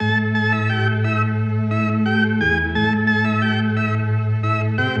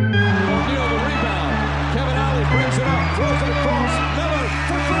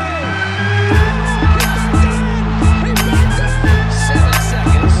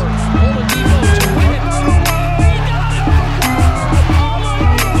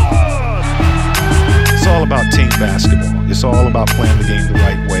basketball. It's all about playing the game the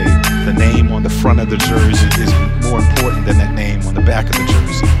right way. The name on the front of the jersey is more important than that name on the back of the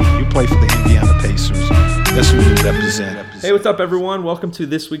jersey. You play for the Indiana Pacers. That's who you represent. Hey, what's up, everyone? Welcome to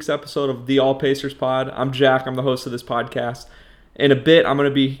this week's episode of the All Pacers Pod. I'm Jack. I'm the host of this podcast. In a bit, I'm going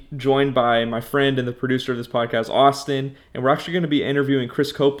to be joined by my friend and the producer of this podcast, Austin, and we're actually going to be interviewing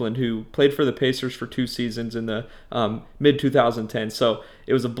Chris Copeland, who played for the Pacers for 2 seasons in the mid-2010s. So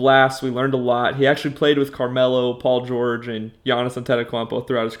it was a blast. We learned a lot. He actually played with Carmelo, Paul George, and Giannis Antetokounmpo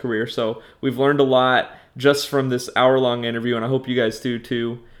throughout his career. So we've learned a lot just from this hour-long interview, and I hope you guys do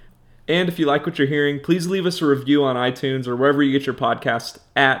too. And if you like what you're hearing, please leave us a review on iTunes or wherever you get your podcast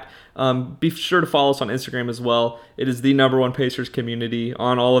at. Be sure to follow us on Instagram as well. It is the #1 Pacers community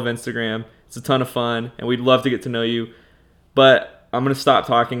on all of Instagram. It's a ton of fun, and we'd love to get to know you. But I'm going to stop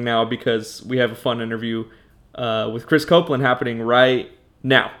talking now because we have a fun interview with Chris Copeland happening right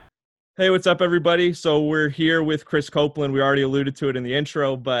now. Hey, what's up, everybody? So we're here with Chris Copeland. We already alluded to it in the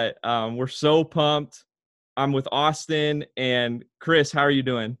intro, but we're so pumped. I'm with Austin and Chris. How are you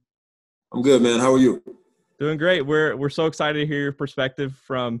doing? I'm good, man. How are you? Doing great. We're so excited to hear your perspective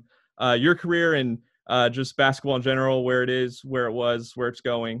from your career and just basketball in general, where it is, where it was, where it's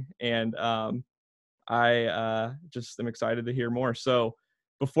going. And I just am excited to hear more. So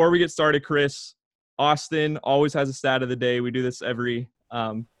before we get started, Chris, Austin always has a stat of the day. We do this every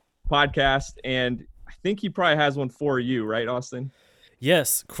podcast, and I think he probably has one for you, right, Austin?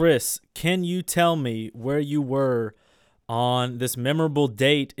 Yes, Chris, can you tell me where you were on this memorable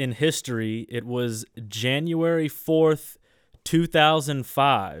date in history? It was January 4th,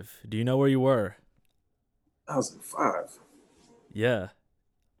 2005. Do you know where you were? 2005. Yeah.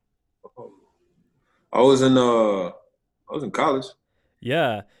 I was in college.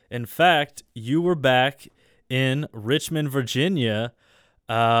 Yeah. In fact, you were back in Richmond, Virginia,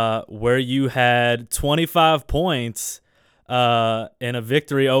 where you had 25 points in a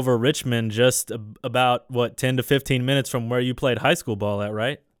victory over Richmond just about, 10 to 15 minutes from where you played high school ball at,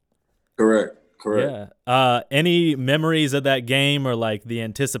 right? Correct. Yeah. Any memories of that game or like the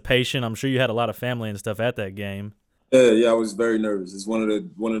anticipation? I'm sure you had a lot of family and stuff at that game. Yeah, I was very nervous. It's one of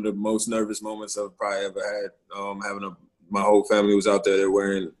the most nervous moments I've probably ever had. My whole family was out there. They're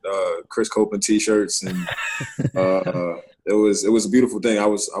wearing Chris Copeland T-shirts, and it was a beautiful thing. I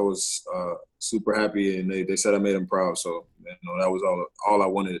was super happy, and they said I made them proud. So that was all I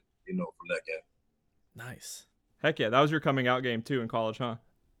wanted, from that game. Nice. Heck yeah, that was your coming out game too in college, huh?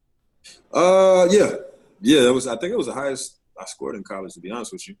 Yeah. That was. I think it was the highest I scored in college. To be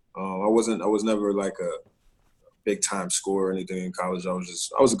honest with you, I was never like a big time scorer or anything in college. I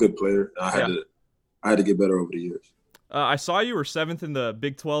was a good player. I had to get better over the years. I saw you were 7th in the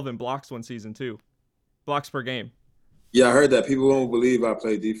Big 12 in blocks one season too, blocks per game. Yeah, I heard that. People won't believe I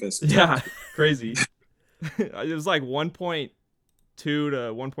play defense. Yeah, crazy. It was like 1.2 to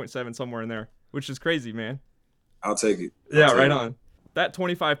 1.7 somewhere in there, which is crazy, man. I'll take it. Right on. That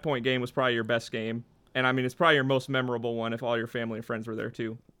 25-point game was probably your best game, and I mean it's probably your most memorable one if all your family and friends were there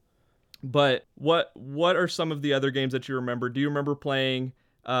too. But what are some of the other games that you remember? Do you remember playing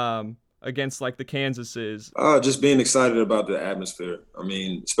against like the Kansases? Just being excited about the atmosphere. I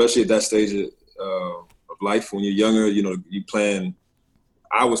mean, especially at that stage of life when you're younger, you playing.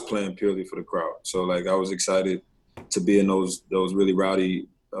 I was playing purely for the crowd, so like I was excited to be in those really rowdy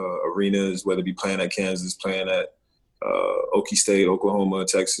arenas, whether it be playing at Kansas, playing at Okie State, Oklahoma,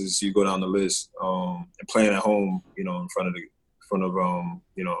 Texas. You go down the list, and playing at home, in front of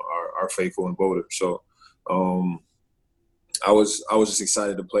our faithful and voters. So I was just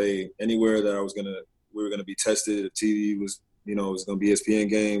excited to play anywhere that we were gonna be tested. If TV was it was gonna be ESPN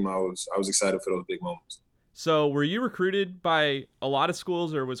game. I was excited for those big moments. So were you recruited by a lot of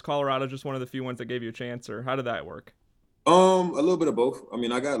schools, or was Colorado just one of the few ones that gave you a chance, or how did that work? A little bit of both. I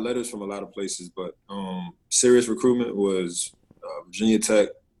mean, I got letters from a lot of places, but serious recruitment was Virginia Tech,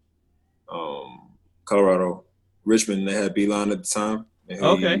 Colorado, Richmond. They had Beeline at the time.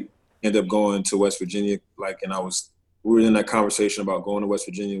 And he ended up going to West Virginia. We were in that conversation about going to West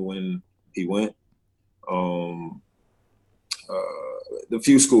Virginia when he went. The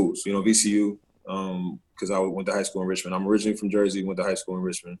few schools, VCU, because I went to high school in Richmond. I'm originally from Jersey, went to high school in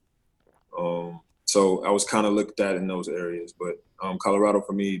Richmond. So I was kind of looked at in those areas. But Colorado,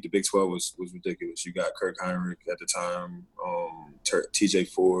 for me, the Big 12 was ridiculous. You got Kirk Heinrich at the time, TJ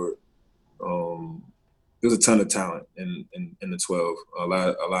Ford. There was a ton of talent in the 12, a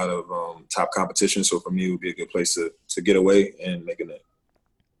lot of top competition. So for me, it would be a good place to get away and make a name.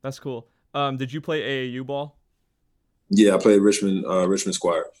 That's cool. Did you play AAU ball? Yeah, I played Richmond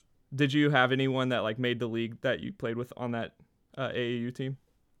Squires. Did you have anyone that like made the league that you played with on that AAU team?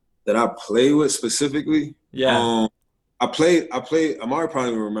 That I played with specifically? Yeah. I played. Amari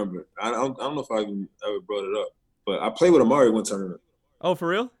probably even remember. I don't know if I even ever brought it up, but I played with Amari one tournament. Oh, for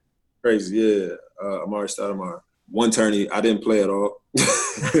real? Crazy, yeah. Amari Stoudemire. One tourney, I didn't play at all,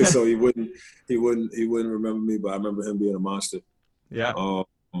 so he wouldn't remember me. But I remember him being a monster. Yeah. I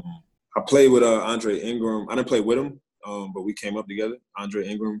played with Andre Ingram. I didn't play with him, but we came up together. Andre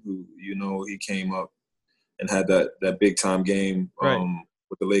Ingram, who he came up and had that big time game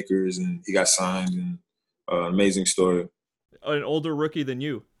with the Lakers, and he got signed. And amazing story. An older rookie than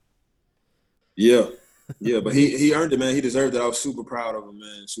you. Yeah, but he earned it, man. He deserved it. I was super proud of him,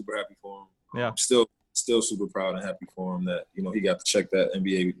 man. Super happy for him. Yeah. Still super proud and happy for him that he got to check that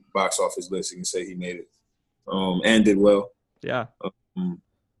NBA box office list. He can say he made it, and did well. Yeah.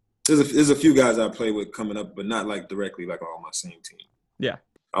 There's a few guys I play with coming up, but not like directly like on my same team. Yeah.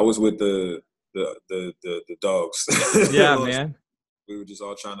 I was with the dogs. Yeah, man. We were just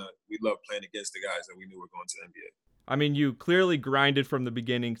all we loved playing against the guys that we knew were going to the NBA. I mean, you clearly grinded from the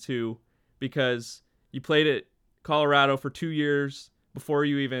beginning too, because you played at Colorado for 2 years before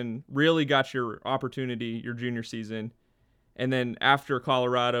you even really got your opportunity your junior season. And then after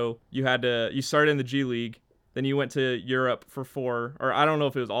Colorado, you started in the G League. Then you went to Europe for 4, or I don't know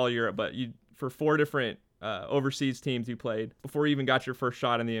if it was all Europe, but for 4 different overseas teams you played before you even got your first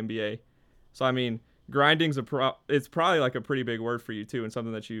shot in the NBA. So, I mean, grinding's it's probably like a pretty big word for you too, and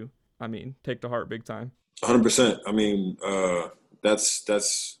something that you, take to heart big time. 100%. I mean,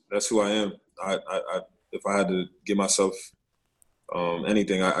 that's who I am. I if I had to give myself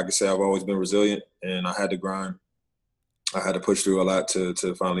anything, I could say I've always been resilient, and I had to grind. I had to push through a lot to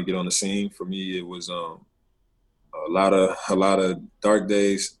finally get on the scene. For me, it was a lot of dark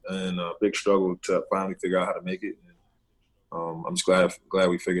days and a big struggle to finally figure out how to make it. And, I'm just glad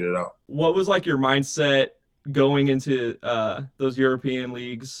we figured it out. What was like your mindset going into those European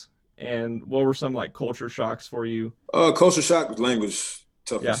leagues, and what were some like culture shocks for you? Culture shock was language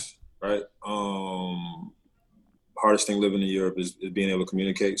toughness, right? Hardest thing living in Europe is being able to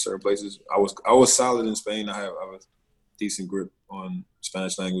communicate certain places. I was solid in Spain. I have a decent grip on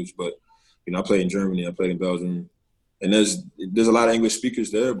Spanish language, but I played in Germany, I played in Belgium, and there's a lot of English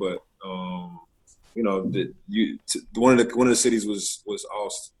speakers there, but one of the cities was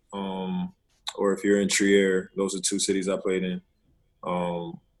Aalst, or if you're in Trier, those are 2 cities I played in.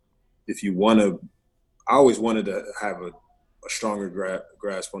 I always wanted to have a stronger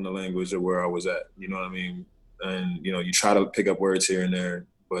grasp on the language of where I was at. You know what I mean? And you try to pick up words here and there,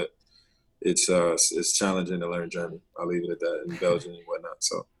 but it's challenging to learn German. I'll leave it at that, in Belgium and whatnot.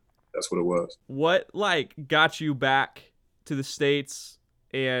 So that's what it was. What got you back to the States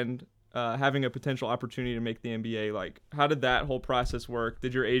and having a potential opportunity to make the NBA? Like, how did that whole process work?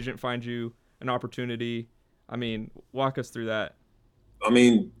 Did your agent find you an opportunity? Walk us through that.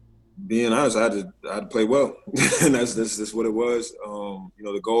 Being honest, I had to play well, and that's what it was.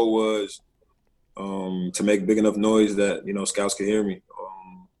 The goal was to make big enough noise that scouts could hear me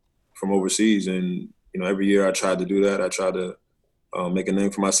from overseas, and every year I tried to do that. I tried to make a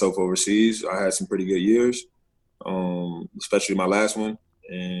name for myself overseas. I had some pretty good years, especially my last one,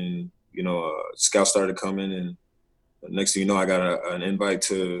 and scouts started coming, and next thing you know, I got an invite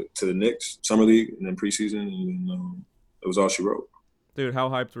to the Knicks Summer League and then preseason, and it was all she wrote. Dude, how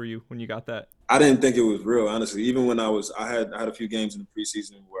hyped were you when you got that? I didn't think it was real, honestly. Even when I had a few games in the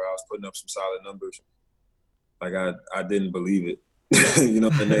preseason where I was putting up some solid numbers. Like I didn't believe it, and I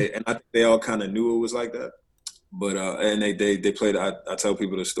think they all kind of knew it was like that. But and they played. I tell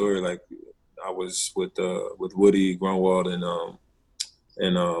people the story, like I was with Woody Grunwald and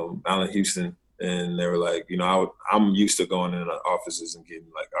Allen Houston, and they were like, I'm used to going in the offices and getting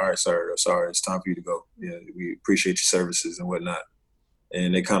like, all right, sorry, it's time for you to go. Yeah, we appreciate your services and whatnot.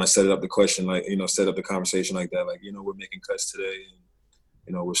 And they kind of set up the question, like, set up the conversation like that, like, we're making cuts today,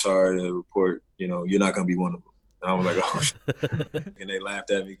 and we're sorry to report, you're not gonna be one of them. And I was like, oh, shit. And they laughed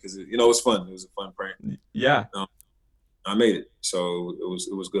at me because it was fun. It was a fun prank. Yeah. I made it, so it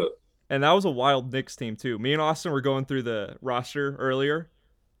was good. And that was a wild Knicks team too. Me and Austin were going through the roster earlier.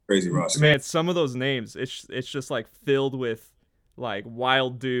 Crazy roster. Man, some of those names, it's just like filled with like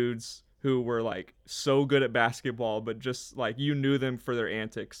wild dudes who were like so good at basketball, but just like you knew them for their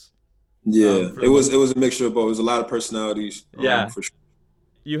antics. Yeah, it was a mixture of both. It was a lot of personalities. Yeah, for sure.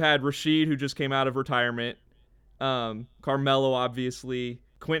 You had Rashid, who just came out of retirement. Carmelo, obviously.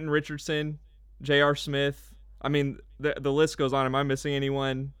 Quentin Richardson, J.R. Smith. The list goes on. Am I missing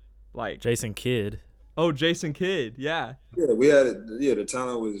anyone? Like Jason Kidd. Oh, Jason Kidd. Yeah. Yeah, we had it. Yeah, the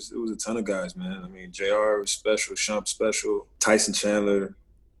talent was a ton of guys, man. J.R. was special, Shump special, Tyson Chandler,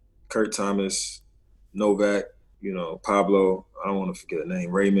 Kurt Thomas, Novak, Pablo. I don't want to forget the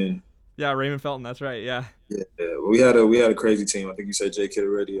name. Raymond. Yeah, Raymond Felton. That's right. Yeah. Yeah, we had a crazy team. I think you said J Kidd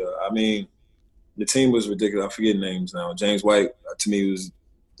already. I mean, the team was ridiculous. I forget names now. James White, to me, was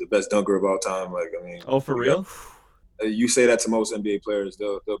the best dunker of all time. Like, I mean, Oh, for real? You say that to most NBA players,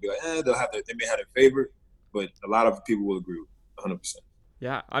 they'll be like, they may have their favorite, but a lot of people will agree with 100%.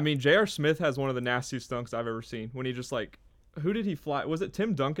 Yeah, I mean, J.R. Smith has one of the nastiest dunks I've ever seen. When he just like, who did he fly? Was it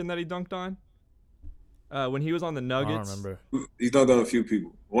Tim Duncan that he dunked on? When he was on the Nuggets. I don't remember. He's dunked on a few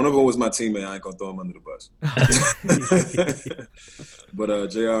people. One of them was my teammate. I ain't gonna throw him under the bus. But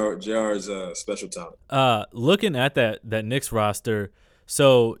JR is a special talent. Looking at that Knicks roster,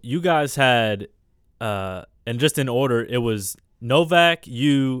 so you guys had, and just in order, it was Novak,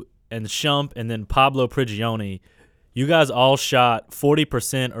 you, and Shump, and then Pablo Prigioni. You guys all shot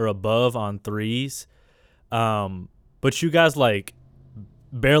 40% or above on threes, but you guys like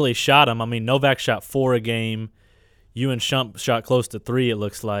barely shot them. I mean, Novak shot 4 a game. You and Shump shot close to 3, it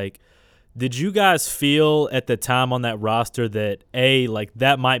looks like. Did you guys feel at the time on that roster that, A, like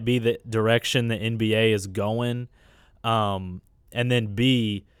that might be the direction the NBA is going? And then,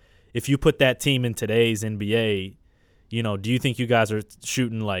 B, if you put that team in today's NBA, you know, do you think you guys are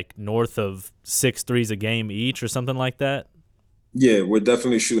shooting like north of 6 threes a game each or something like that? Yeah, we're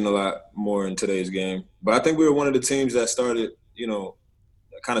definitely shooting a lot more in today's game. But I think we were one of the teams that started, you know,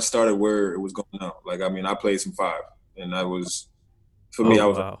 kind of started where it was going now. Like, I mean, I played some 5, and that was, for me, I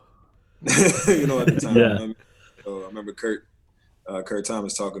was, wow. you know, at the time. Yeah. I remember Kurt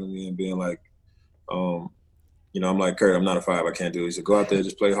Thomas talking to me and being like, you know, I'm like, Kurt, I'm not a 5. I can't do it. He said, go out there,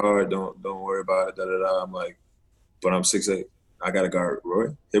 just play hard. Don't worry about it. Da da da. I'm like, but I'm 6'8". I got to guard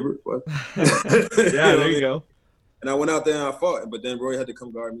Roy Hibbert. What? Yeah, there you go. And I went out there and I fought, but then Roy had to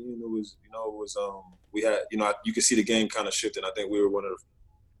come guard me, and it was we had, you know, you could see the game kind of shifting. I think we were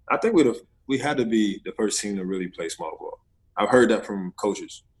we had to be the first team to really play small ball. I've heard that from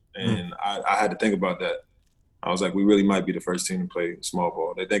coaches, and I had to think about that. I was like, we really might be the first team to play small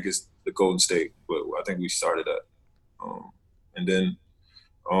ball. They think it's the Golden State, but I think we started that. And then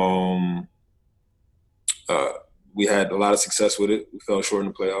we had a lot of success with it. We fell short in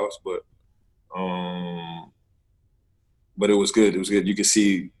the playoffs, but it was good. It was good. You could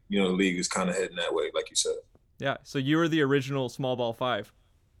see, you know, the league is kind of heading that way, like you said. Yeah. So you were the original small ball 5.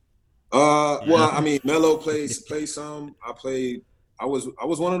 Well, I mean, Melo played some. I was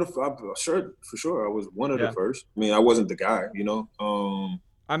one of the for sure. I was one of the first. I mean, I wasn't the guy, you know.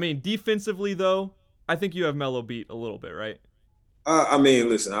 I mean, defensively though, I think you have Melo beat a little bit, right? I mean,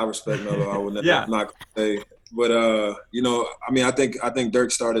 listen, I respect Melo. I would never not gonna say, but you know, I mean, I think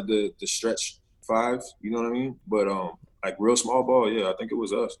Dirk started the stretch 5. You know what I mean? But like real small ball, yeah, I think it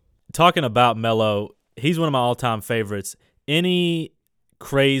was us. Talking about Melo, he's one of my all-time favorites. Any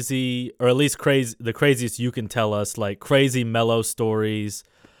crazy, or at least the craziest you can tell us, like crazy Melo stories,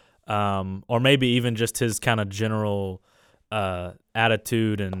 or maybe even just his kind of general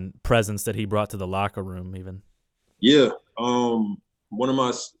attitude and presence that he brought to the locker room, even. Yeah, one of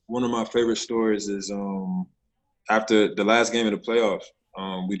my favorite stories is after the last game of the playoffs,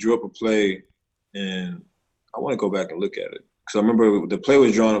 we drew up a play, and I want to go back and look at it because I remember the play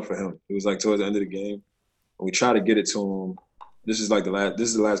was drawn up for him. It was like towards the end of the game, and we tried to get it to him. This is the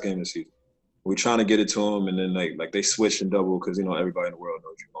last game of the season. We're trying to get it to him, and then like they switched and double because, you know, everybody in the world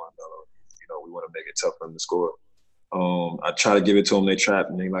knows you're going Melo. You know, we want to make it tough for him to score. I tried to give it to him. They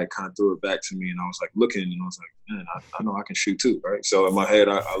trapped, and they like kind of threw it back to me, and I was like looking, and I was like, man, I know I can shoot too, right? So in my head,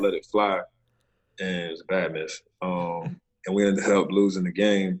 I let it fly, and it was a bad miss. And we ended up losing the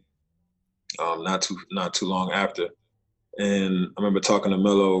game. Not too long after, and I remember talking to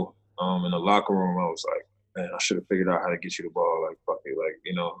Melo in the locker room. I was like, man, I should have figured out how to get you the ball. Like, fuck it, like,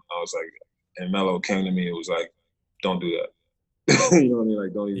 you know. I was like, and Melo came to me. It was like, don't do that. You know what I mean?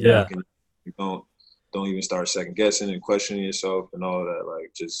 Like, don't even don't even start second guessing and questioning yourself and all of that.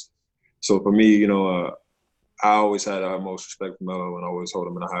 Like, just so for me, you know, I always had the utmost respect for Melo, and I always hold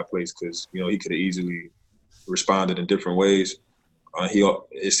him in a high place because, you know, he could have easily responded in different ways.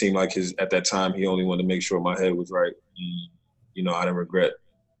 It seemed like at that time he only wanted to make sure my head was right. And, you know, I didn't regret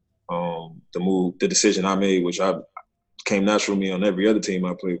the decision I made, which came natural to me on every other team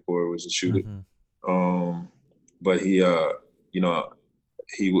I played for, was to shoot it. But he, you know,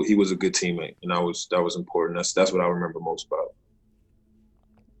 he was a good teammate, and that was important. That's what I remember most about.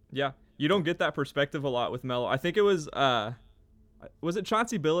 Yeah, you don't get that perspective a lot with Melo. I think it was it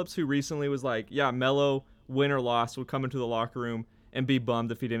Chauncey Billups who recently was like, yeah, Melo, win or loss, would come into the locker room and be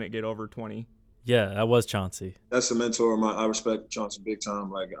bummed if he didn't get over 20. Yeah, that was Chauncey. That's a mentor of mine. I respect Chauncey big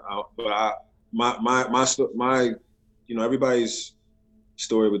time. Like, my you know, everybody's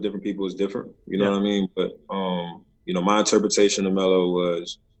story with different people is different. You know what I mean? But you know, my interpretation of Melo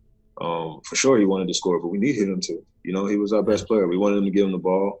was For sure he wanted to score, but we needed him to. You know, he was our best player. We wanted him to give him the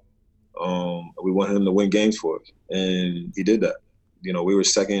ball. We wanted him to win games for us, and he did that. You know, we were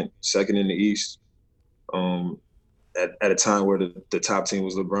second in the East at a time where the top team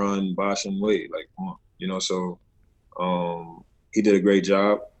was LeBron, Bosh, and Wade. Like, come on, you know. So he did a great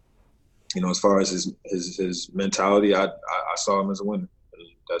job. You know, as far as his mentality, I saw him as a winner. And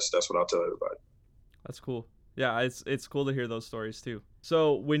that's what I'll tell everybody. That's cool. Yeah, it's cool to hear those stories too.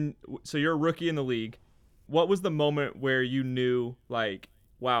 So you're a rookie in the league. What was the moment where you knew, like,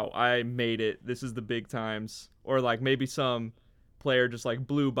 wow, I made it. This is the big times. Or like maybe some player just like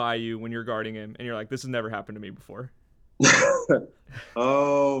blew by you when you're guarding him and you're like, this has never happened to me before.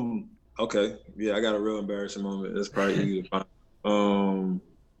 Okay. Yeah, I got a real embarrassing moment. That's probably easy to find.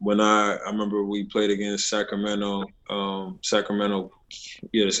 When I remember we played against Sacramento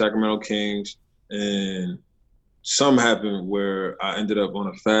Kings, and something happened where I ended up on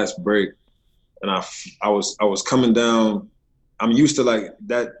a fast break, and I was coming down. I'm used to like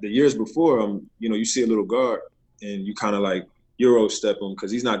that the years before. You know, you see a little guard and you kind of like Euro step him because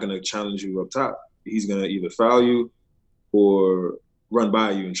he's not going to challenge you up top. He's going to either foul you or run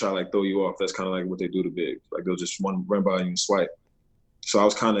by you and try like throw you off. That's kind of like what they do to bigs. Like they'll just run by you and swipe. So I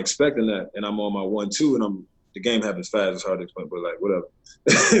was kind of expecting that, and I'm on my 1-2, and the game happens fast. It's hard to explain, but like whatever.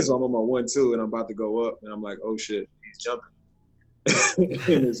 So I'm on my 1-2, and I'm about to go up, and I'm like, oh shit, he's jumping.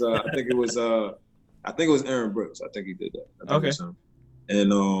 And I think it was Aaron Brooks. I think he did that. Okay. And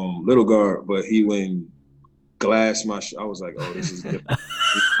little guard, but he went glass my. I was like, oh, this is different.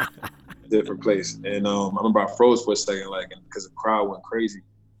 Different place. And I remember I froze for a second, like, because the crowd went crazy.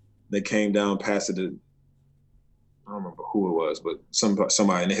 They came down, passed it to, I don't remember who it was, but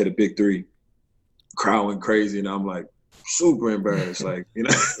somebody, and they hit a big three. Crowd went crazy, and I'm like super embarrassed, like, you know.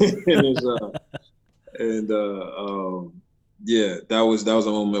 Yeah, that was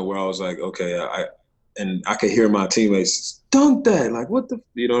a moment where I was like, okay, I could hear my teammates dunk that, like, what the,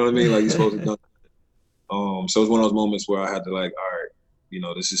 you know what I mean? Like, you're supposed to dunk. So it was one of those moments where I had to like, all right, you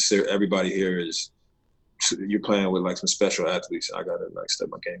know, this is everybody here is, you're playing with like some special athletes. I gotta like step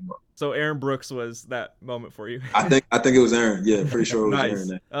my game up. So Aaron Brooks was that moment for you. I think it was Aaron. Yeah, pretty sure it was nice.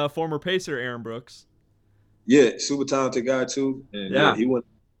 Aaron. Former Pacer Aaron Brooks. Yeah, super talented guy too. And yeah, he went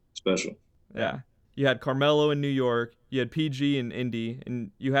special. Yeah. You had Carmelo in New York, you had PG in Indy, and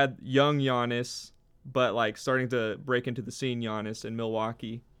you had young Giannis, but like starting to break into the scene Giannis in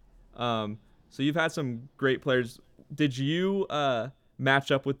Milwaukee. So you've had some great players. Did you match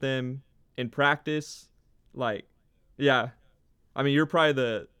up with them in practice? Like, yeah, I mean, you're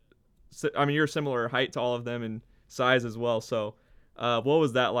probably you're similar height to all of them and size as well. So what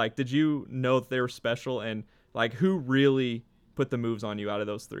was that like? Did you know that they were special, and like who really put the moves on you out of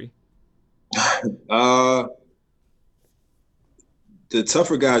those three? The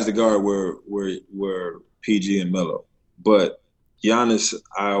tougher guys to guard were PG and Melo, but Giannis,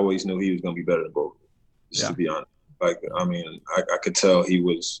 I always knew he was going to be better than both. To be honest, like, I mean, I could tell he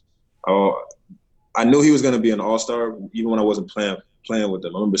was. I knew he was going to be an all-star even when I wasn't playing with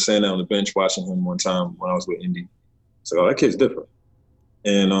him. I remember saying that on the bench watching him one time when I was with Indy. So, oh, that kid's different.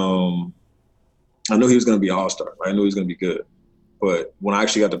 And I knew he was going to be an all-star. I knew he was going to be good. But when I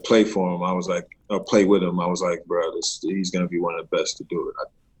actually got to play for him, I was like, play with him, I was like, bro, he's going to be one of the best to do it.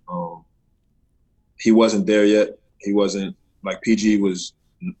 He wasn't there yet. He wasn't, like, PG was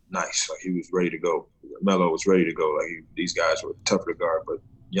nice. Like, he was ready to go. Melo was ready to go. Like, these guys were tougher to guard, but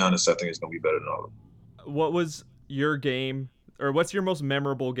Giannis, I think, is going to be better than all of them. What was your game, or what's your most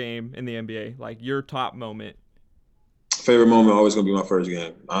memorable game in the NBA? Like, your top moment? Favorite moment always going to be my first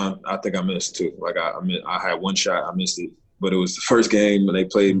game. I think I missed two. Like, I had one shot, I missed it, but it was the first game, and they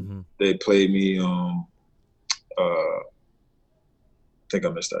played me. I think I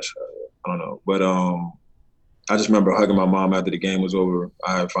missed that shot. I don't know, but I just remember hugging my mom after the game was over.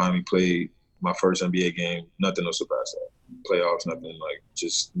 I had finally played my first NBA game. Nothing will surpass that. Playoffs, nothing, like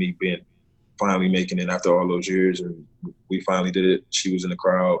just me finally making it after all those years, and we finally did it. She was in the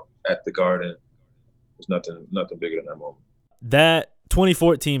crowd at the Garden. There's nothing bigger than that moment. That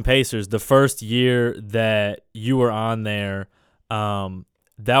 2014 Pacers, the first year that you were on there,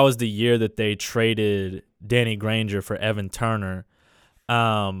 that was the year that they traded Danny Granger for Evan Turner.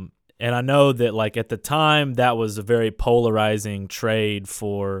 And I know that, like, at the time, that was a very polarizing trade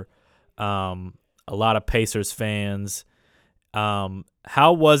for a lot of Pacers fans.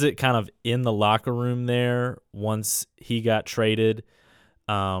 How was it kind of in the locker room there once he got traded?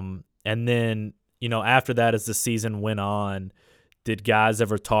 And then, you know, after that, as the season went on, did guys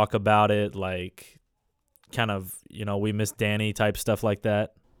ever talk about it, like kind of, you know, we miss Danny type stuff like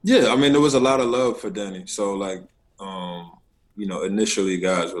that? Yeah, I mean, there was a lot of love for Danny. So, like, you know, initially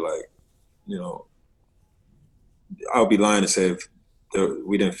guys were like, you know, I would be lying to say if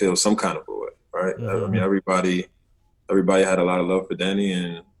we didn't feel some kind of way, right? I mean, everybody had a lot of love for Danny,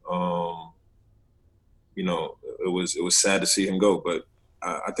 and you know, it was sad to see him go. But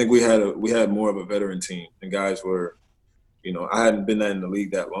I think we had more of a veteran team, and guys were, you know, I hadn't been in the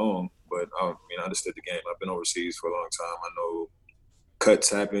league that long, but I mean, I understood the game. I've been overseas for a long time. I know cuts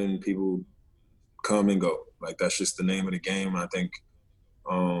happen, people come and go. Like that's just the name of the game. I think,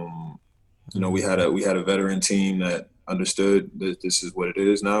 you know, we had a veteran team that understood that this is what it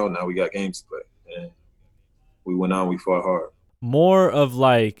is now. Now we got games to play, and we went out. We fought hard. More of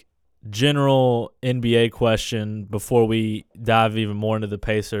like general NBA question before we dive even more into the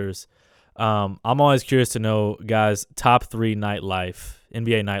Pacers. I'm always curious to know, guys, top 3 nightlife,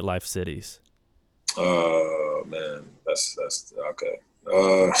 NBA nightlife cities. Man, that's okay.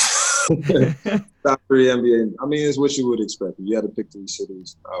 Top 3 NBA. I mean, it's what you would expect. If you had to pick 3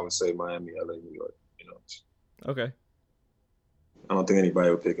 cities, I would say Miami, LA, New York. You know. Okay. I don't think anybody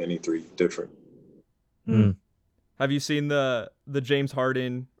would pick any 3 different. Have you seen the James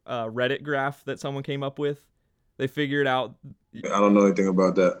Harden Reddit graph that someone came up with? They figured out. I don't know anything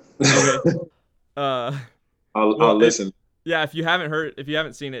about that. Okay. I'll listen. If you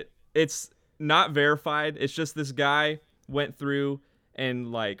haven't seen it, it's not verified. It's just this guy went through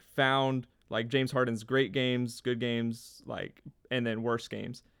and like found like James Harden's great games, good games, like, and then worst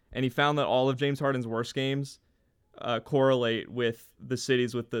games. And he found that all of James Harden's worst games correlate with the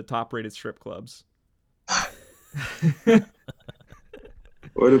cities with the top rated strip clubs.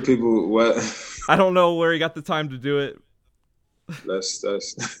 What do people? What? I don't know where he got the time to do it. That's.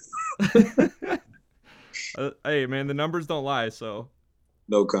 Hey man, the numbers don't lie. So.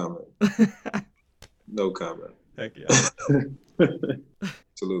 No comment. No comment. Heck yeah.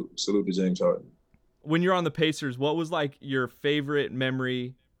 Salute to James Harden. When you're on the Pacers, what was like your favorite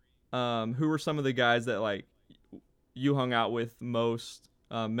memory? Who were some of the guys that like you hung out with most,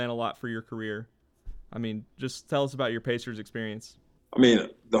 meant a lot for your career? I mean, just tell us about your Pacers experience. I mean,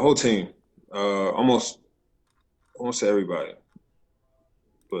 the whole team, almost everybody.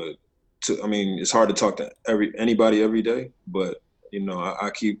 But I mean, it's hard to talk to anybody every day. But you know, I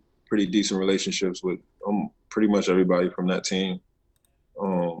keep pretty decent relationships with pretty much everybody from that team.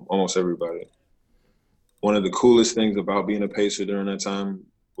 Almost everybody. One of the coolest things about being a Pacer during that time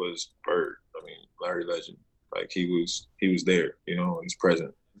was Bird. I mean, Larry Legend. Like he was there. You know, he's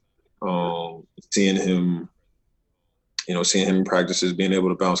present. Seeing him in practices, being able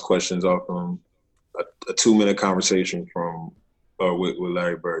to bounce questions off him, a 2-minute conversation with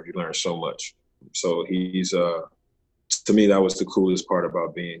Larry Bird, you learn so much. So he's to me, that was the coolest part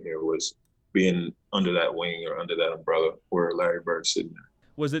about being here, was being under that wing or under that umbrella where Larry Bird's sitting there.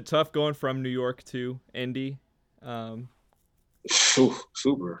 Was it tough going from New York to Indy?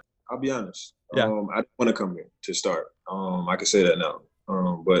 Super. I'll be honest. Yeah. I didn't want to come here to start. I can say that now.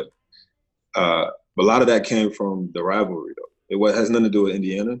 But a lot of that came from the rivalry, though. It has nothing to do with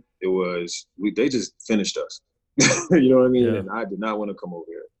Indiana. It was they just finished us. You know what I mean? Yeah. And I did not want to come over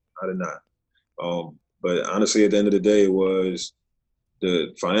here. I did not. But honestly, at the end of the day, it was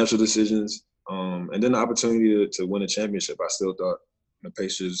the financial decisions, and then the opportunity to win a championship. I still thought the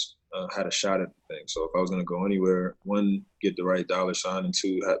Pacers had a shot at the thing. So if I was going to go anywhere, 1, get the right dollar sign, and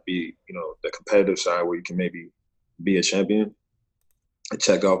 2, be, you know, the competitive side where you can maybe be a champion. I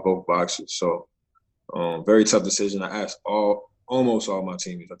checked off both boxes. So very tough decision. I asked almost all my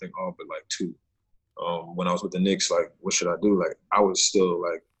teammates, I think all but like 2. When I was with the Knicks, like, what should I do? Like, I was still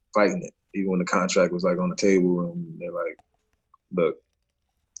like fighting it, even when the contract was like on the table, and they're like, look,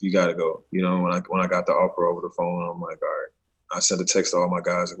 you got to go. You know, when I got the offer over the phone, I'm like, all right. I sent a text to all my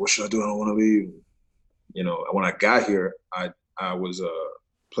guys, like, what should I do? I don't want to leave. You know, when I got here, I was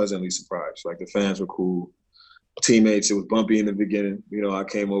pleasantly surprised. Like, the fans were cool. Teammates, it was bumpy in the beginning. You know, I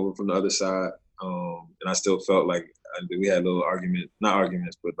came over from the other side, and I still felt like we had a little not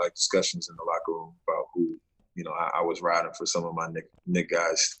arguments, but like discussions in the locker room about who, you know, I was riding for some of my Knick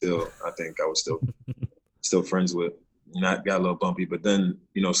guys still. I think I was still friends with. Got a little bumpy, but then,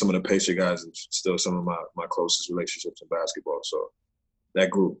 you know, some of the Pacer guys are still some of my closest relationships in basketball. So that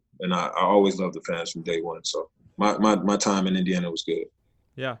grew, and I always loved the fans from day one. So my time in Indiana was good.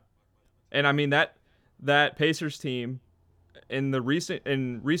 Yeah, and I mean that Pacers team in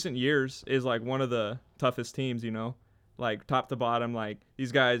recent years is like one of the toughest teams. You know, like top to bottom. Like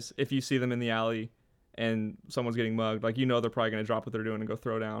these guys, if you see them in the alley and someone's getting mugged, like, you know, they're probably gonna drop what they're doing and go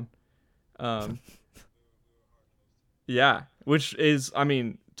throw down. Yeah, which is, I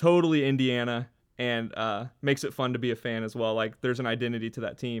mean, totally Indiana, and makes it fun to be a fan as well. Like, there's an identity to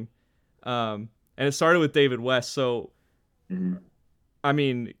that team. And it started with David West. So, I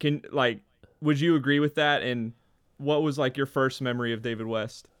mean, would you agree with that? And what was like your first memory of David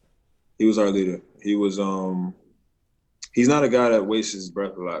West? He was our leader. He was he's not a guy that wastes his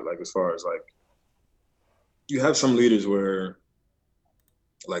breath a lot. Like as far as like, you have some leaders where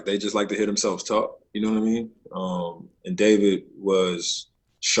like they just like to hear themselves talk. You know what I mean? And David was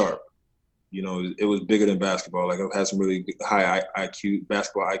sharp. You know, it was bigger than basketball. Like I've had some really high IQ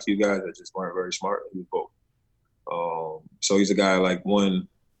basketball IQ guys that just weren't very smart. He was both. So he's a guy like one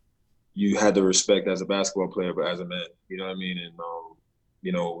you had to respect as a basketball player, but as a man. You know what I mean? And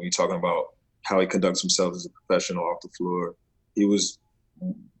you know, when you're talking about how he conducts himself as a professional off the floor, he was.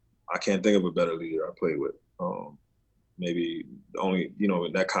 I can't think of a better leader I played with. Maybe the only, you know,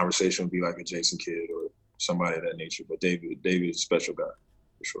 that conversation would be like a Jason Kidd or somebody of that nature. But David is a special guy,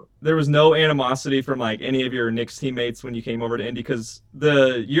 for sure. There was no animosity from like any of your Knicks teammates when you came over to Indy, because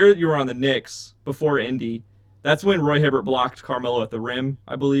the year you were on the Knicks before Indy, that's when Roy Hibbert blocked Carmelo at the rim,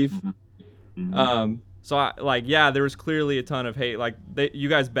 I believe. Mm-hmm. So there was clearly a ton of hate. Like you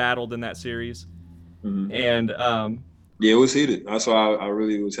guys battled in that series, Mm-hmm. and yeah, it was heated. That's why I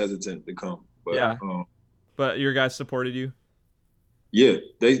really was hesitant to come. But, yeah. But your guys supported you? Yeah,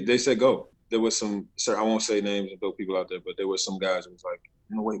 they said go. There was some, sir, I won't say names and throw people out there, but there was some guys who was like,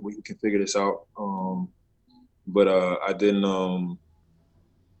 you know, wait, we can figure this out. But I didn't,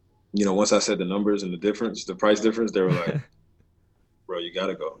 you know, once I said the numbers and the price difference, they were like, bro, you got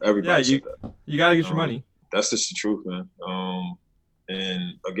to go. Everybody said that. You got to get your money. That's just the truth, man.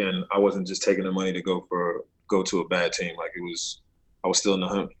 And again, I wasn't just taking the money to go to a bad team. Like I was still in the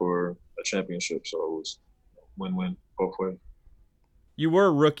hunt for a championship. So it was win-win both ways. You were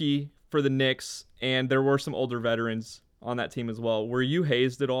a rookie for the Knicks, and there were some older veterans on that team as well. Were you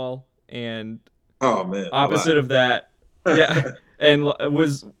hazed at all? And oh man, opposite of that, yeah. And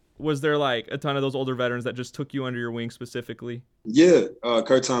was there like a ton of those older veterans that just took you under your wing specifically? Yeah,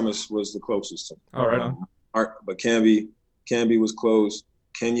 Kurt Thomas was the closest to me. Oh, right on. But Camby was close.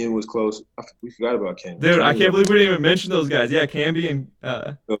 Kenyon was close. We forgot about Kenyon. Dude, I can't believe we didn't even mention those guys. Yeah, Camby and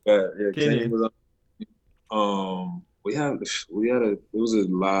Kenyon was on. It was a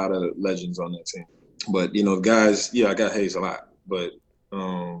lot of legends on that team. But, you know, guys, yeah, I got hazed a lot, but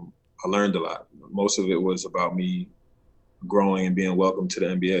I learned a lot. Most of it was about me growing and being welcome to the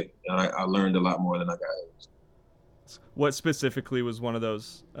NBA. And I learned a lot more than I got hazed. What specifically was one of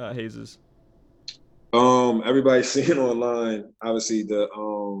those hazes? Everybody's seeing online, obviously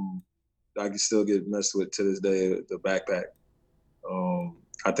I can still get messed with to this day, the backpack.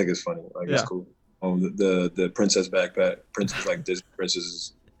 I think it's funny. Like, it's cool. The princess backpack, princess like Disney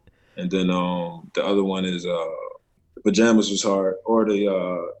princesses. And then the other one is the pajamas was hard, or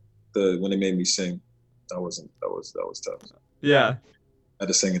the when they made me sing, that was tough. Yeah, I had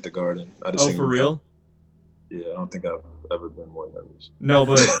to sing at the Garden. For real? Yeah, I don't think I've ever been more nervous. No,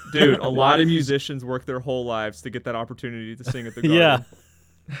 but dude, a lot of musicians work their whole lives to get that opportunity to sing at the Garden.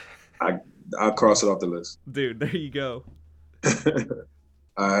 Yeah, I'll cross it off the list. Dude, there you go.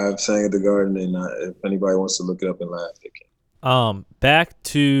 I have sang at the Garden, and if anybody wants to look it up and laugh, they can. Back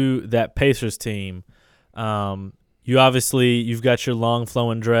to that Pacers team. You've got your long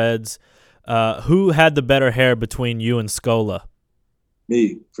flowing dreads. Who had the better hair between you and Scola?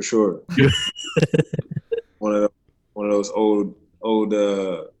 Me, for sure. one of those old what do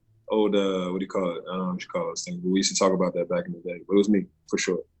you call it? I don't know what you call those things, but we used to talk about that back in the day. But it was me, for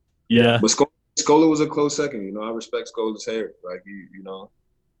sure. Yeah. But Scola was a close second. You know, I respect Scola's hair. Like, you know,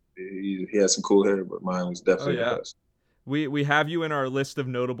 he had some cool hair, but mine was definitely the best. We have you in our list of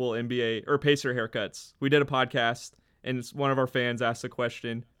notable NBA or Pacer haircuts. We did a podcast, and one of our fans asked the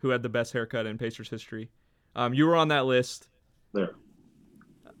question, who had the best haircut in Pacers history? You were on that list. There.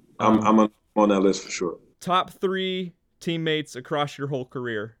 I'm on that list for sure. Top 3 teammates across your whole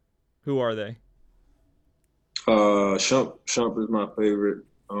career. Who are they? Shump is my favorite.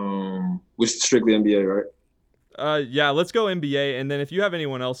 Which is strictly NBA, right? Yeah, let's go NBA, and then if you have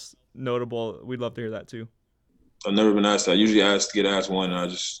anyone else notable, we'd love to hear that too. I've never been asked that. I usually get asked one, and I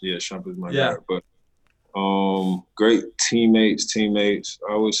just, Shump is my guy. But great teammates.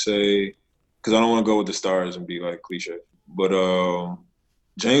 I would say, because I don't want to go with the stars and be like cliche, but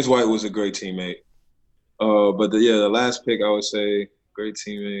James White was a great teammate. But the last pick, I would say, great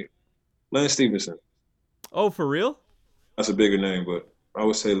teammate, Lance Stevenson. Oh, for real? That's a bigger name, but I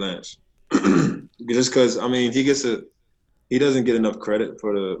would say Lance. Just because, I mean, he doesn't get enough credit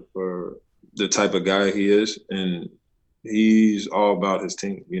for the type of guy he is, and he's all about his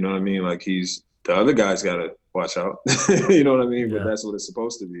team. You know what I mean? Like, the other guys got to watch out. You know what I mean? Yeah. But that's what it's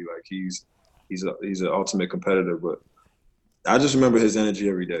supposed to be. Like, he's an ultimate competitor. But I just remember his energy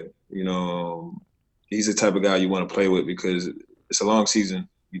every day. You know, he's the type of guy you want to play with because it's a long season.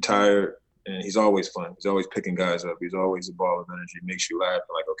 You're tired. and he's always fun. He's always picking guys up. He's always a ball of energy. Makes you laugh.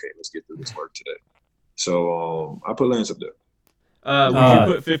 Like, okay, let's get through this work today. So I put Lance up there. Would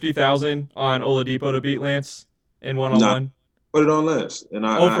you put 50,000 on Oladipo to beat Lance in one-on-one? Put it on Lance. And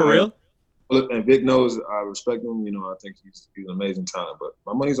for real? And Vic knows I respect him. You know, I think he's an amazing talent. But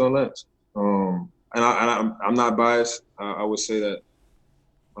my money's on Lance. And I'm not biased. I would say that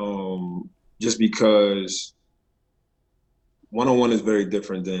just because one-on-one is very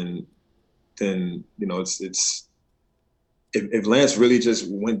different than you know, it's if Lance really just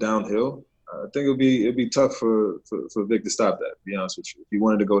went downhill, I think it'd be tough for Vic to stop that, to be honest with you. If he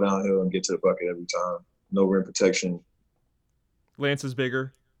wanted to go downhill and get to the bucket every time, no rim protection. Lance is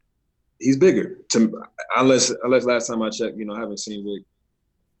bigger. He's bigger. Unless last time I checked, you know, I haven't seen Vic,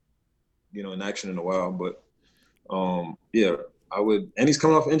 you know, in action in a while. But yeah, I would, and he's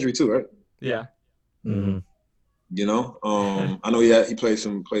coming off injury too, right? Yeah. Mm-hmm. You know, I know he played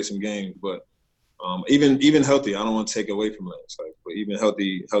some games, but even healthy, I don't want to take away from Lance. Like, but even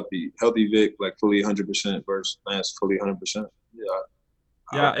healthy Vic, like fully 100% versus Lance fully 100%.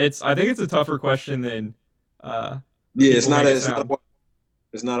 Yeah. I think it's a tougher question than. Yeah, it's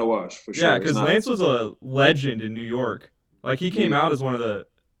not a wash for sure. Yeah, because Lance was a legend in New York. Like, he came out as one of the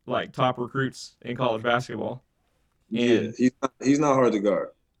top recruits in college basketball. And he's not hard to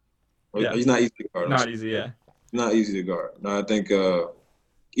guard. Yeah. He's not easy to guard. Not easy, yeah. Not easy to guard. No, I think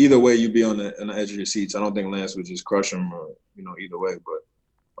either way you'd be on the edge of your seats. I don't think Lance would just crush him, or, you know, either way. But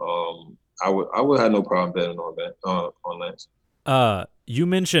I would have no problem betting on Lance. You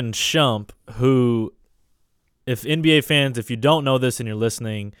mentioned Shump, who, if NBA fans, if you don't know this and you're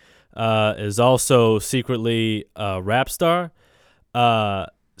listening, is also secretly a rap star.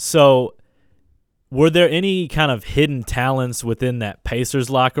 So were there any kind of hidden talents within that Pacers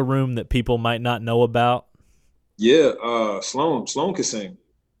locker room that people might not know about? Yeah, Sloan could sing.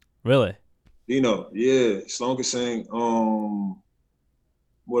 Really? You know, yeah, Sloan could sing.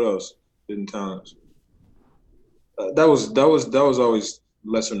 What else? Hidden talents. That was always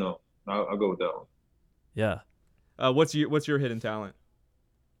lesser known. I'll go with that one. Yeah. What's your hidden talent?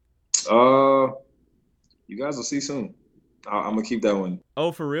 You guys will see soon. I'm gonna keep that one.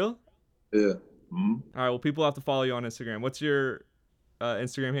 Oh, for real? Yeah. Mm-hmm. All right. Well, people have to follow you on Instagram. What's your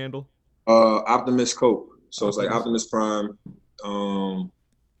Instagram handle? Optimus Cope. So it's like Optimus Prime,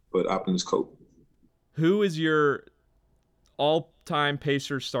 but Optimus Cope. Who is your all-time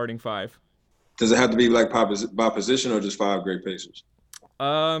Pacers starting five? Does it have to be like by position or just 5 great Pacers?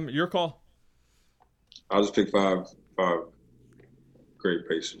 Your call. I'll just pick five great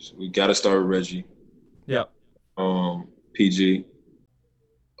Pacers. We got to start with Reggie. Yep. PG.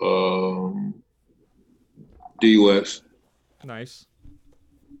 D West. Nice.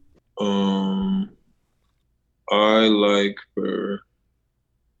 I like for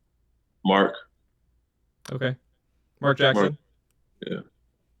Mark. Okay. Mark Jackson.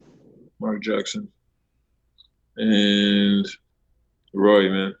 Mark Jackson. And Roy,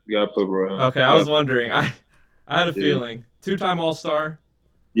 man. You gotta put Roy on. Okay, I was wondering. I had a feeling. 2-time All-Star.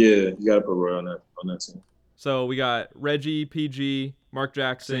 Yeah, you gotta put Roy on that team. So we got Reggie, PG, Mark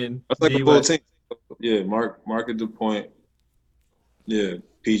Jackson. That's like a full team. Yeah, Mark at the point. Yeah,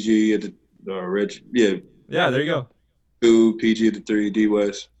 PG at the Reggie. Yeah. Yeah, there you go. 2, PG at the 3, D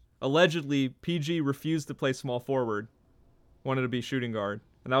West. Allegedly, PG refused to play small forward, wanted to be shooting guard,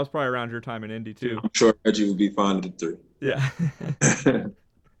 and that was probably around your time in Indy too. I'm sure Reggie would be fine at the 3. Yeah.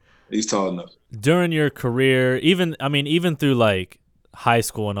 He's tall enough. During your career, even through like high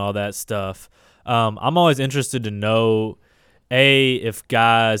school and all that stuff, I'm always interested to know, if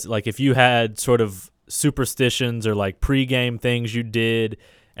guys, like if you had sort of superstitions or like pregame things you did,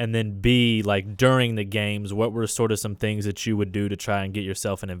 and then B, like during the games, what were sort of some things that you would do to try and get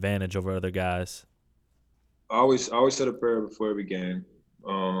yourself an advantage over other guys? I always said a prayer before every game.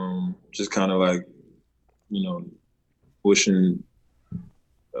 Just kind of like, you know, wishing,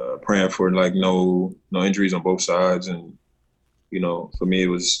 praying for like no injuries on both sides, and you know, for me it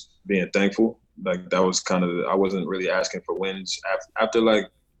was being thankful. Like that was kind of, I wasn't really asking for wins after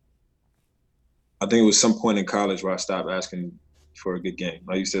like, I think it was some point in college where I stopped asking for a good game.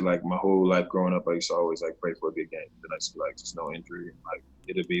 I used to, like, my whole life growing up, I used to always like pray for a good game. Then I used to be like, just no injury, like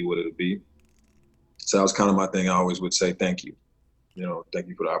it'll be what it'll be. So that was kind of my thing. I always would say thank you. You know, thank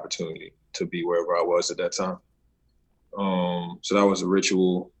you for the opportunity to be wherever I was at that time. So that was a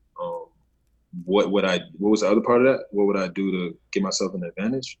ritual. What was the other part of that? What would I do to give myself an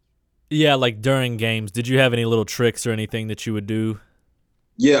advantage? Yeah, like during games, did you have any little tricks or anything that you would do?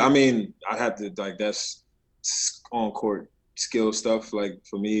 Yeah, I mean, I had to, like, that's on court skill stuff, like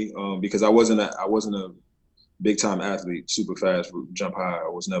for me, because I wasn't a big time athlete, super fast, jump high. I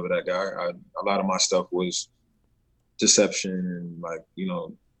was never that guy. A lot of my stuff was deception and like, you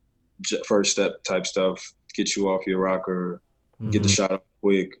know, first step type stuff, get you off your rocker, get the shot up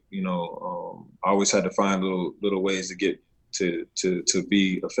quick. You know, I always had to find little ways to get to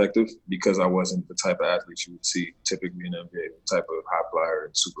be effective because I wasn't the type of athlete you would see typically in the NBA, the type of high flyer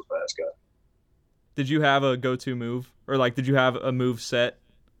and super fast guy. Did you have a go-to move, or like did you have a move set,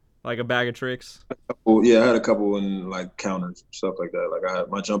 like a bag of tricks? Well, yeah, I had a couple in like counters, stuff like that. Like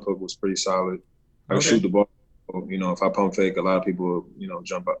my jump hook was pretty solid. I could shoot the ball. You know, if I pump fake, a lot of people, you know,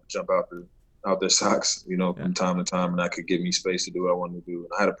 jump out their socks, you know, from time to time, and that could give me space to do what I wanted to do. And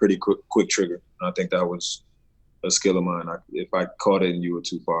I had a pretty quick trigger, and I think that was a skill of mine. If I caught it and you were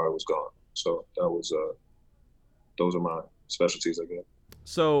too far, it was gone. So that was those are my specialties, I guess.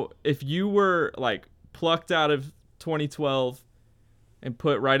 So if you were like plucked out of 2012 and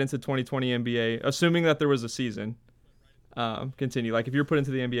put right into 2020 NBA, assuming that there was a season, continue. Like if you're put into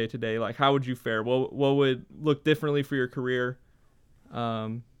the NBA today, like how would you fare? What would look differently for your career?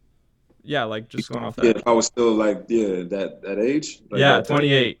 Yeah, like just going off that. Yeah, if I was still like that age. Like yeah,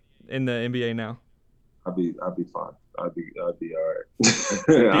 28 in the NBA now. I'd be fine. I'd be all right.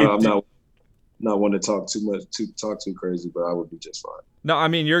 I'm not one to talk too crazy, but I would be just fine. No, I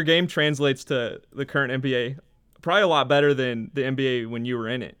mean your game translates to the current NBA probably a lot better than the NBA when you were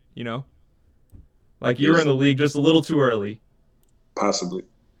in it, you know? Like you were in the league just a little too early. Possibly.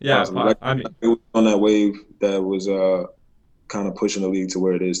 Yeah, possibly. Like, I mean, it was on that wave that was kind of pushing the league to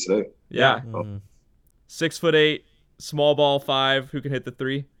where it is today. Yeah. 6'8", small ball 5, who can hit the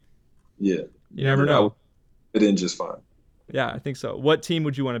 3. Yeah. You never know. It in just fine. Yeah, I think so. What team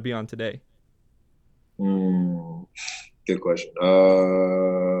would you want to be on today? Good question.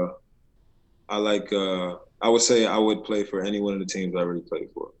 I would say I would play for any one of the teams I already played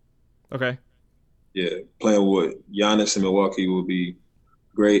for. Okay. Yeah, playing with Giannis in Milwaukee would be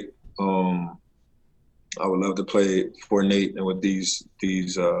great. I would love to play for Nate and with these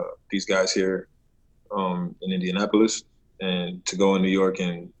guys here in Indianapolis, and to go in New York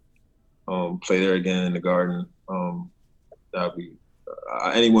and play there again in the Garden. That'd be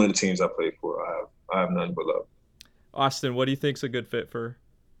any one of the teams I played for. I have nothing but love. Austin, what do you think's a good fit for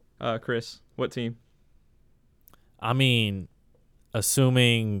Chris? What team? I mean,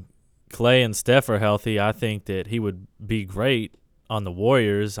 assuming Clay and Steph are healthy, I think that he would be great on the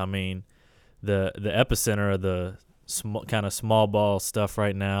Warriors. I mean, the epicenter of the kind of small ball stuff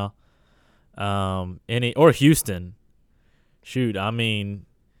right now. Or Houston. Shoot, I mean,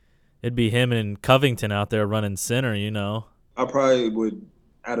 it'd be him and Covington out there running center, you know. I probably would,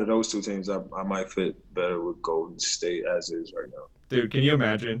 out of those two teams, I might fit better with Golden State as is right now. Dude, can you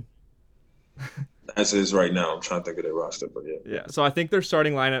imagine? As is right now. I'm trying to think of their roster, but yeah. Yeah, so I think their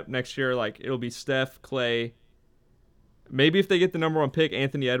starting lineup next year, like, it'll be Steph, Clay, maybe if they get the number 1 pick,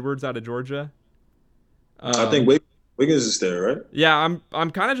 Anthony Edwards out of Georgia. I think Wiggins is there, right? Yeah,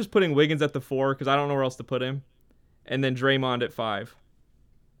 I'm kind of just putting Wiggins at the 4 because I don't know where else to put him. And then Draymond at 5.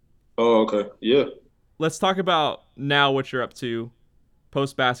 Oh, okay. Yeah. Let's talk about now what you're up to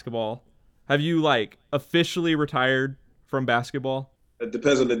post-basketball. Have you, like, officially retired from basketball? It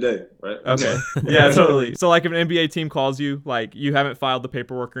depends on the day, right? Okay. Yeah, totally. So, like, if an NBA team calls you, like, you haven't filed the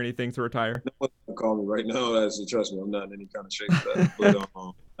paperwork or anything to retire? No one can call me right now. Trust me, I'm not in any kind of shape for that. But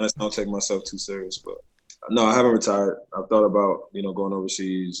I just don't take myself too serious. But no, I haven't retired. I've thought about, going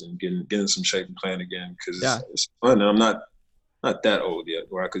overseas and getting some shape and playing again because it's fun. And I'm not that old yet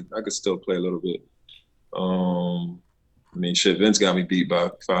where I could still play a little bit. I mean, shit, Vince got me beat by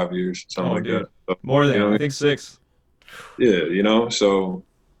 5 years, something like that. So, more than, I think 6. Yeah, so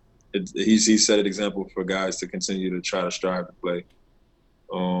he set an example for guys to continue to try to strive to play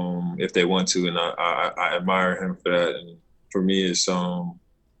if they want to, and I admire him for that. And for me, it's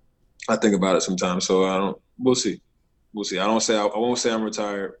I think about it sometimes. So we'll see. I won't say I'm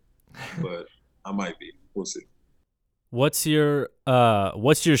retired, but I might be. We'll see. What's your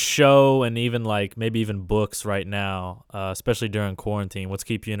show and even like maybe even books right now, especially during quarantine? What's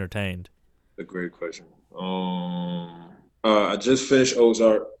keep you entertained? A great question. I just finished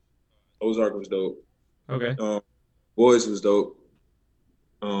Ozark. Ozark was dope. Okay. Boys was dope.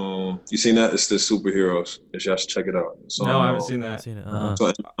 You seen that? It's the superheroes. Y'all should check it out. No, I haven't seen that. I've seen it. It's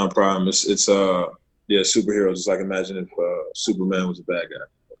on Prime. It's superheroes. It's like imagine if Superman was a bad guy.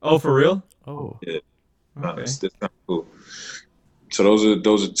 Oh, for real? Oh. Yeah. Okay. It's kind of cool. So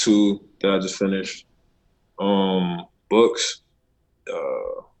those are 2 that I just finished. Books.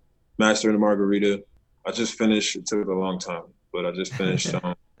 Master and the Margarita. I just finished. It took a long time, but I just finished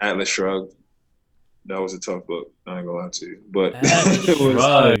Atlas Shrugged. That was a tough book. I ain't gonna lie to you, but Atlas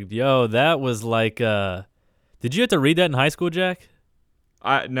Shrugged, yo, that was like Did you have to read that in high school, Jack?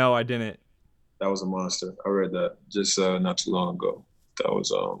 No, I didn't. That was a monster. I read that just not too long ago. That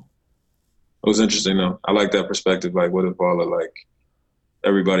was it was interesting though. I like that perspective. Like, what if all of like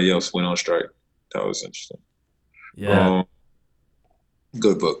everybody else went on strike? That was interesting. Yeah.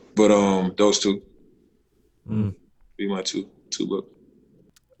 Good book. But those two Mm. be my two books.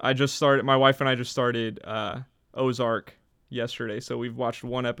 My wife and I just started Ozark yesterday, so we've watched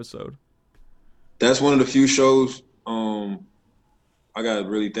one episode. That's one of the few shows I gotta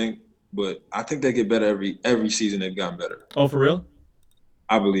really think, but I think they get better every season. They've gotten better. Oh, for real?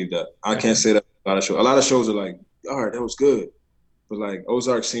 I believe that. I can't say that about a lot of shows. A lot of shows are like, all right, that was good, but like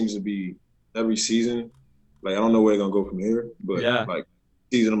Ozark seems to be every season. Like, I don't know where they're gonna go from here, but like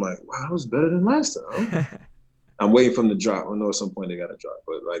season, I'm like, wow, that was better than last time. I'm waiting for them to drop. I know at some point they gotta drop,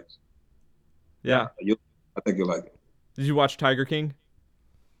 but like, yeah, I think you'll like it. Did you watch Tiger King?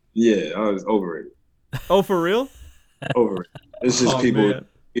 Yeah, I was overrated. Oh, for real? Overrated. It's just people. Man.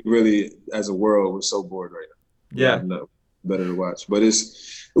 It really, as a world, we're so bored right now. Yeah, no, better to watch, but it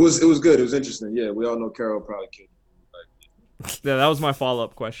was good. It was interesting. Yeah, we all know Carol probably killed him. Like, yeah, that was my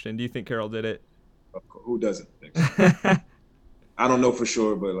follow-up question. Do you think Carol did it? who doesn't think so? I don't know for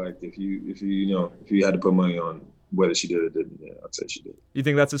sure, but like if you had to put money on whether she did or didn't, yeah, I'd say she did. You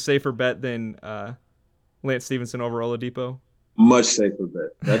think that's a safer bet than Lance Stevenson over Oladipo? Much safer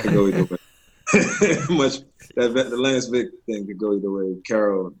bet. That could go either way. The Lance Vick thing could go either way.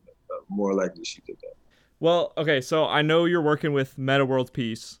 Carol, more likely she did that. Well, okay, so I know you're working with Meta World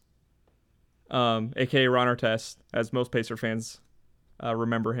Peace, aka Ron Artest, as most Pacer fans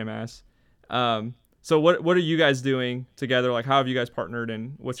remember him as. So what are you guys doing together? Like, how have you guys partnered,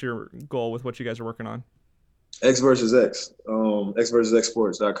 and what's your goal with what you guys are working on? X versus X,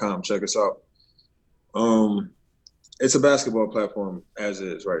 xversusxsports.com. Check us out. It's a basketball platform as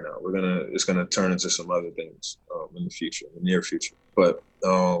is right now. It's gonna turn into some other things in the future, in the near future. But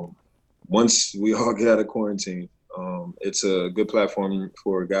once we all get out of quarantine, it's a good platform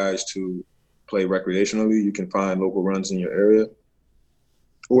for guys to play recreationally. You can find local runs in your area.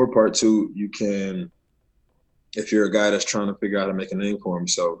 Or part two, you can, if you're a guy that's trying to figure out how to make a name for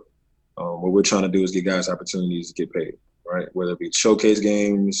himself, what we're trying to do is give guys opportunities to get paid, right? Whether it be showcase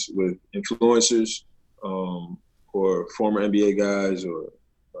games with influencers, or former NBA guys, or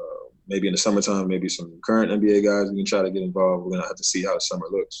maybe in the summertime, maybe some current NBA guys, we can try to get involved. We're gonna have to see how the summer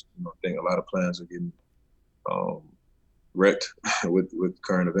looks. I think a lot of plans are getting wrecked with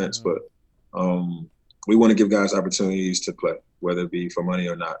current events, but we want to give guys opportunities to play, whether it be for money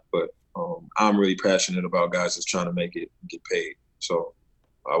or not. But I'm really passionate about guys that's trying to make it and get paid. So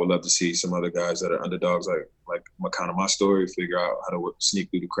I would love to see some other guys that are underdogs, like kind of my story, figure out how to sneak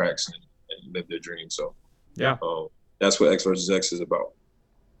through the cracks and live their dreams. So yeah, that's what X versus X is about.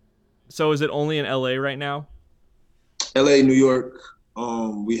 So is it only in LA right now? LA, New York.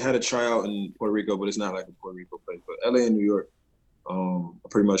 We had a tryout in Puerto Rico, but it's not like a Puerto Rico place. But LA and New York,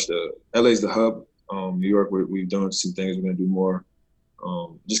 pretty much LA's the hub. New York, we've done some things. We're gonna do more.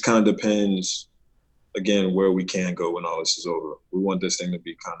 Just kind of depends, again, where we can go when all this is over. We want this thing to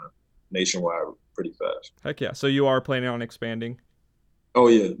be kind of nationwide pretty fast. Heck yeah! So you are planning on expanding? Oh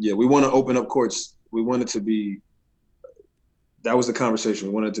yeah. We want to open up courts. We want it to be. That was the conversation.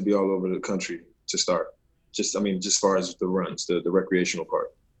 We wanted it to be all over the country to start. Just as far as the runs, the recreational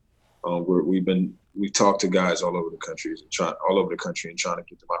part. We've talked to guys all over the country and trying to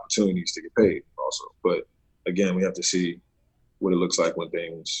get them opportunities to get paid also. But again, we have to see what it looks like when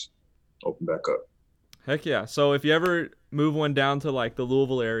things open back up. Heck yeah. So if you ever move one down to like the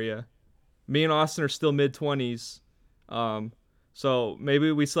Louisville area, me and Austin are still mid-20s. So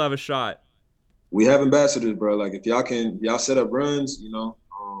maybe we still have a shot. We have ambassadors, bro. Like if y'all set up runs,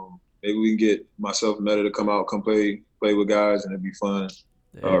 maybe we can get myself and Meta to come play with guys, and it'd be fun.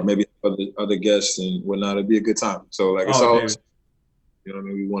 Yeah. Or maybe other guests and whatnot. It'd be a good time. So like it's all, you know what I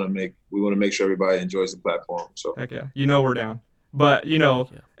mean? We want to make sure everybody enjoys the platform. So heck yeah, we're down. But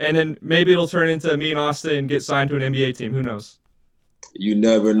and then maybe it'll turn into me and Austin and get signed to an NBA team. Who knows? You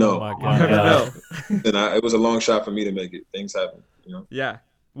never know. Oh my God. You never know. And it was a long shot for me to make it. Things happen. Yeah.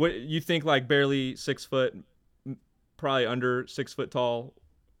 What you think? Like barely 6 foot, probably under 6 foot tall,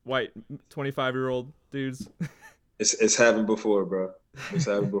 white 25-year-old dudes. It's happened before, bro. It's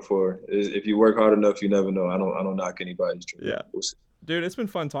happened before. If you work hard enough, you never know. I don't knock anybody's dream. Yeah. Dude, it's been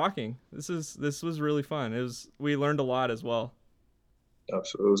fun talking. This was really fun. We learned a lot as well.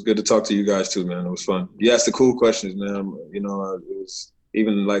 Absolutely. It was good to talk to you guys too, man. It was fun. You asked the cool questions, man. It was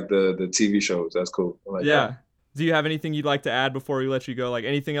even like the TV shows. That's cool. Like yeah. that. Do you have anything you'd like to add before we let you go? Like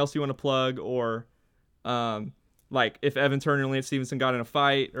anything else you want to plug, or like if Evan Turner and Lance Stevenson got in a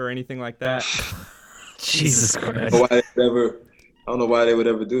fight or anything like that? Jesus Christ. I don't know why they would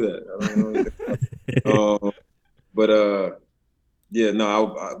ever do that. I don't know anything.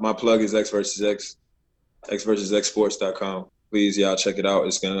 My plug is X versus X, xversusxsports.com. Please, y'all check it out.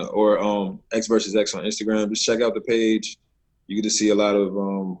 Or X versus X on Instagram. Just check out the page. You get to see a lot of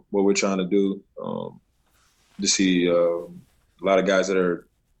what we're trying to do. To see a lot of guys that are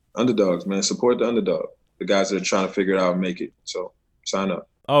underdogs, man. Support the underdog. The guys that are trying to figure it out and make it. So sign up.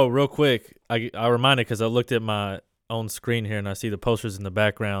 Oh, real quick, I reminded because I looked at my own screen here and I see the posters in the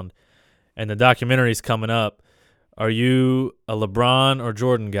background, and the documentary's coming up. Are you a LeBron or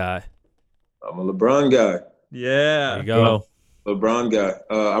Jordan guy? I'm a LeBron guy. Yeah. There you go. LeBron guy.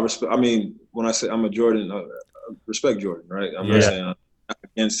 When I say I'm a Jordan, I respect Jordan, right? I'm not saying I'm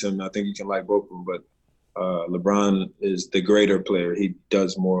against him. I think you can like both of them, but LeBron is the greater player. He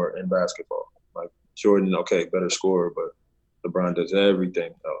does more in basketball. Like Jordan, okay, better scorer, but LeBron does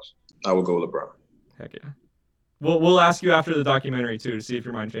everything else. I would go LeBron. Heck yeah. We'll ask you after the documentary too to see if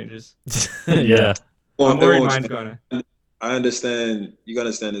your mind changes. Yeah. I'm worried mine's gonna. I understand. You gotta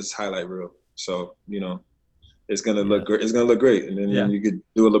understand this highlight reel, so it's gonna look great. It's gonna look great, and then you could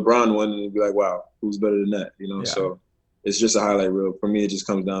do a LeBron one and be like, "Wow, who's better than that?" So it's just a highlight reel. For me, it just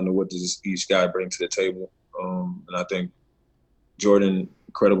comes down to what does each guy bring to the table, and I think Jordan,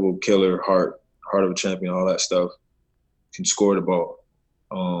 incredible killer, heart of a champion, all that stuff, can score the ball,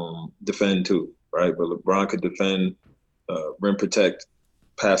 defend too, right? But LeBron could defend, rim protect,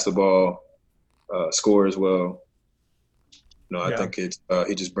 pass the ball. Score as well. I think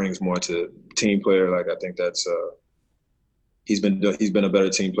he just brings more to team player. Like I think that's he's been a better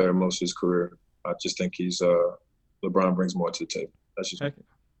team player most of his career. I just think LeBron brings more to the table. That's just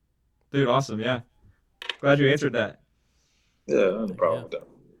dude, awesome. Yeah, glad you answered that. Yeah, no problem with that.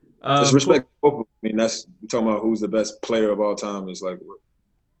 Just respect. Cool. I mean, we're talking about who's the best player of all time. It's like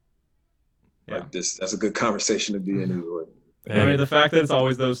this. That's a good conversation to be in. I mean, the fact that it's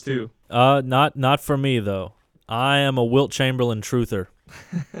always those two. Not for me though. I am a Wilt Chamberlain truther.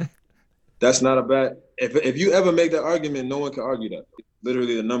 That's not a bad. If you ever make that argument, no one can argue that.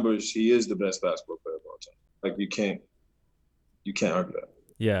 Literally, the numbers. He is the best basketball player of all time. Like you can't argue that.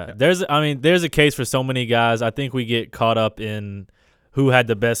 Yeah, there's a case for so many guys. I think we get caught up in who had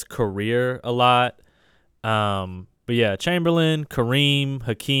the best career a lot. But yeah, Chamberlain, Kareem,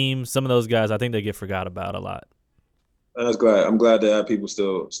 Hakeem, some of those guys, I think they get forgot about a lot. And I'm glad to have people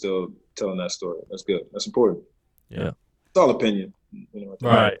still telling that story. That's good. That's important. Yeah. It's all opinion.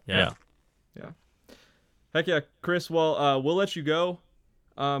 Right. Yeah. Heck yeah, Chris. Well, we'll let you go.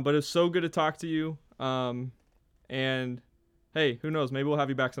 But it's so good to talk to you. And hey, who knows? Maybe we'll have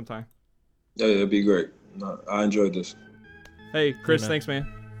you back sometime. Yeah, it'd be great. I enjoyed this. Hey, Chris, thanks, man.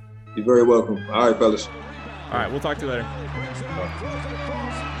 You're very welcome. All right, fellas. All right, we'll talk to you later.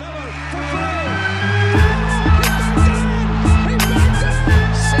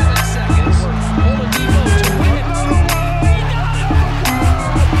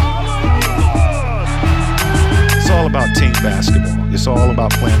 It's all about team basketball. It's all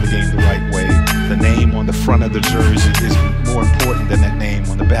about playing the game the right way. The name on the front of the jersey is more important than that name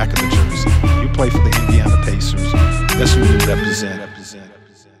on the back of the jersey. You play for the Indiana Pacers. That's who you represent.